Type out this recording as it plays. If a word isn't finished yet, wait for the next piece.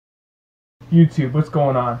YouTube, what's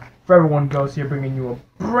going on? Forever1 Ghost here, bringing you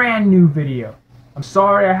a brand new video. I'm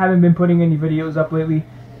sorry I haven't been putting any videos up lately.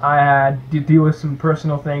 I had to deal with some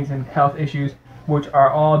personal things and health issues, which are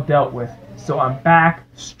all dealt with. So I'm back,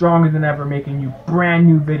 stronger than ever, making you brand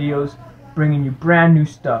new videos, bringing you brand new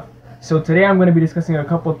stuff. So today I'm going to be discussing a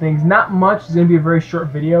couple of things. Not much, it's going to be a very short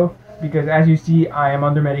video, because as you see, I am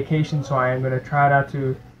under medication, so I am going to try not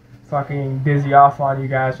to fucking dizzy off on you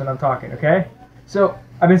guys when I'm talking, okay? So,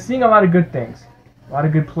 I've been seeing a lot of good things. A lot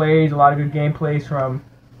of good plays, a lot of good gameplays from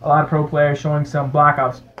a lot of pro players showing some Black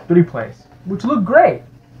Ops 3 plays, which look great.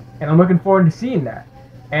 And I'm looking forward to seeing that.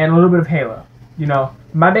 And a little bit of Halo. You know,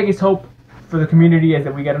 my biggest hope for the community is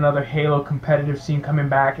that we get another Halo competitive scene coming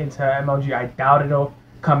back into MLG. I doubt it'll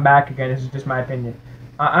come back again. This is just my opinion.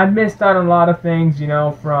 I missed out on a lot of things, you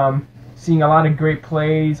know, from seeing a lot of great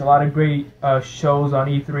plays, a lot of great shows on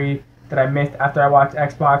E3 that I missed after I watched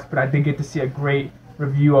Xbox, but I did get to see a great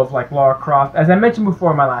review of like Lara Croft, as I mentioned before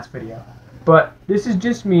in my last video. But this is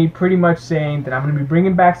just me pretty much saying that I'm going to be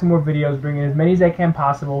bringing back some more videos, bringing as many as I can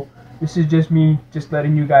possible. This is just me just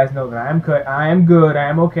letting you guys know that I am good, I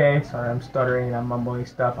am okay. Sorry, I'm stuttering and I'm mumbling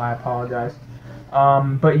stuff, I apologize.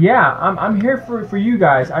 But yeah, I'm here for you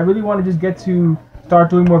guys. I really want to just get to start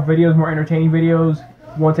doing more videos, more entertaining videos.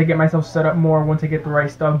 Once I get myself set up more, once I get the right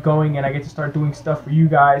stuff going and I get to start doing stuff for you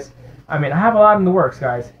guys. I mean, I have a lot in the works,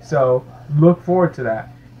 guys, so look forward to that.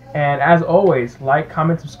 And as always, like,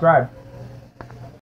 comment, subscribe.